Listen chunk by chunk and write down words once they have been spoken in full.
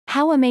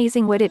How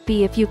amazing would it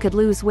be if you could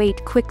lose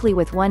weight quickly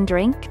with one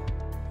drink?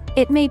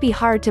 It may be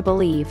hard to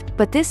believe,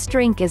 but this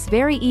drink is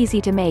very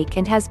easy to make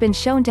and has been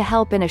shown to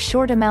help in a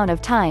short amount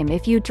of time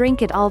if you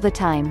drink it all the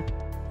time.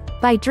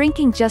 By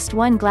drinking just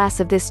 1 glass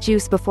of this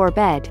juice before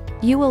bed,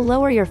 you will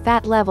lower your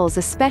fat levels,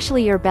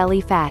 especially your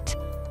belly fat.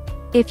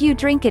 If you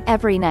drink it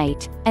every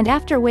night, and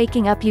after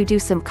waking up you do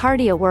some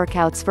cardio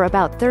workouts for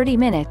about 30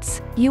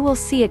 minutes, you will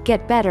see it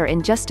get better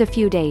in just a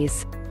few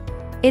days.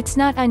 It's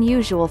not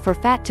unusual for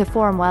fat to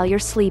form while you're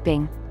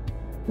sleeping.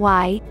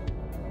 Why?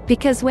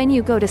 Because when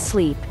you go to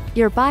sleep,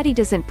 your body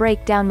doesn't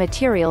break down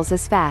materials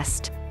as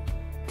fast.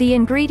 The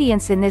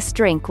ingredients in this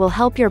drink will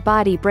help your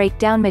body break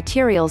down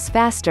materials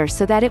faster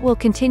so that it will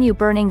continue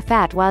burning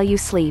fat while you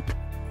sleep.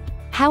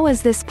 How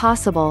is this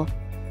possible?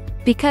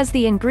 Because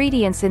the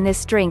ingredients in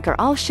this drink are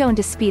all shown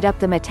to speed up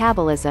the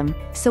metabolism,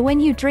 so when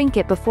you drink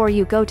it before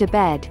you go to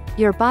bed,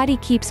 your body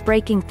keeps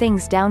breaking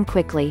things down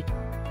quickly.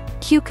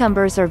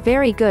 Cucumbers are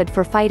very good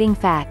for fighting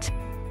fat.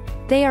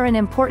 They are an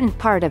important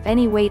part of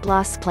any weight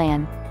loss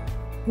plan.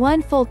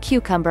 1 full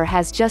cucumber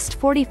has just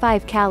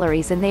 45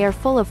 calories and they are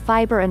full of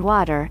fiber and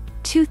water,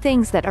 2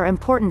 things that are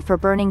important for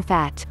burning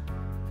fat.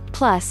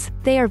 Plus,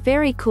 they are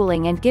very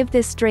cooling and give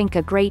this drink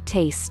a great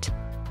taste.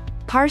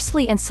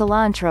 Parsley and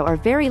cilantro are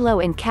very low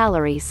in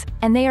calories,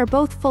 and they are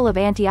both full of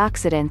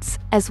antioxidants,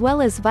 as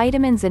well as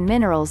vitamins and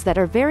minerals that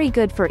are very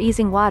good for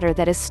easing water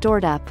that is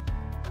stored up.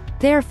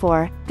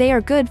 Therefore, they are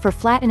good for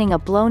flattening a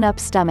blown-up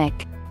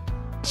stomach.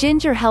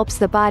 Ginger helps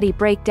the body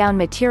break down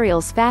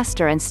materials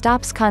faster and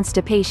stops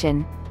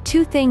constipation,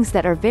 2 things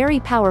that are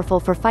very powerful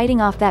for fighting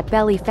off that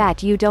belly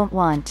fat you don't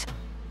want.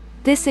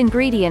 This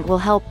ingredient will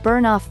help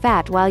burn off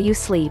fat while you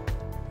sleep.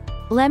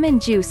 Lemon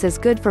juice is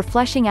good for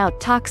flushing out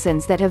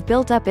toxins that have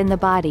built up in the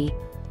body.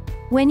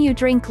 When you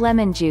drink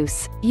lemon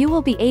juice, you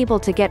will be able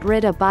to get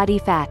rid of body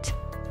fat.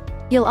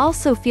 You'll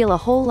also feel a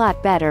whole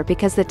lot better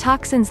because the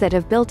toxins that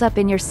have built up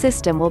in your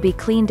system will be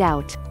cleaned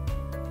out.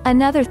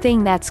 Another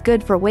thing that's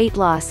good for weight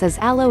loss is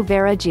aloe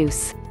vera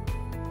juice.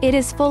 It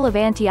is full of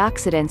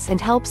antioxidants and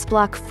helps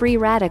block free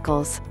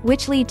radicals,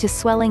 which lead to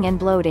swelling and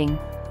bloating.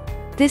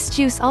 This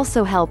juice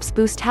also helps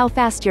boost how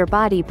fast your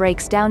body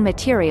breaks down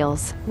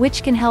materials,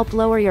 which can help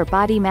lower your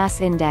body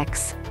mass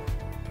index.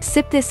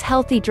 Sip this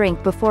healthy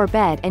drink before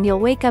bed and you'll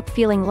wake up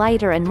feeling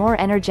lighter and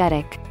more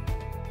energetic.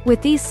 With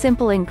these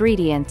simple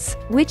ingredients,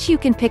 which you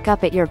can pick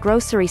up at your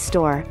grocery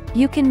store,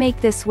 you can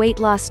make this weight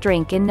loss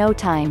drink in no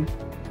time.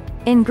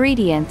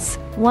 Ingredients: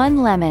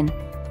 1 lemon,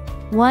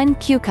 1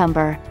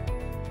 cucumber,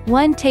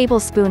 1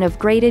 tablespoon of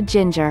grated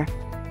ginger,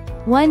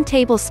 1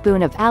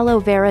 tablespoon of aloe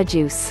vera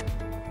juice,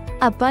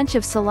 a bunch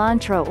of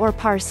cilantro or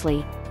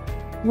parsley,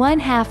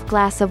 1/2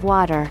 glass of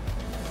water.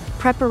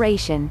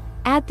 Preparation: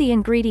 add the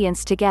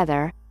ingredients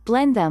together,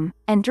 blend them,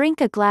 and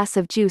drink a glass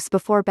of juice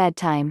before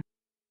bedtime.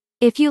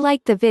 If you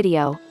liked the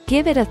video,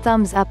 give it a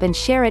thumbs up and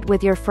share it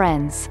with your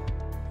friends.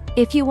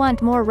 If you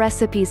want more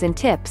recipes and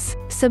tips,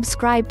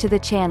 subscribe to the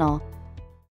channel.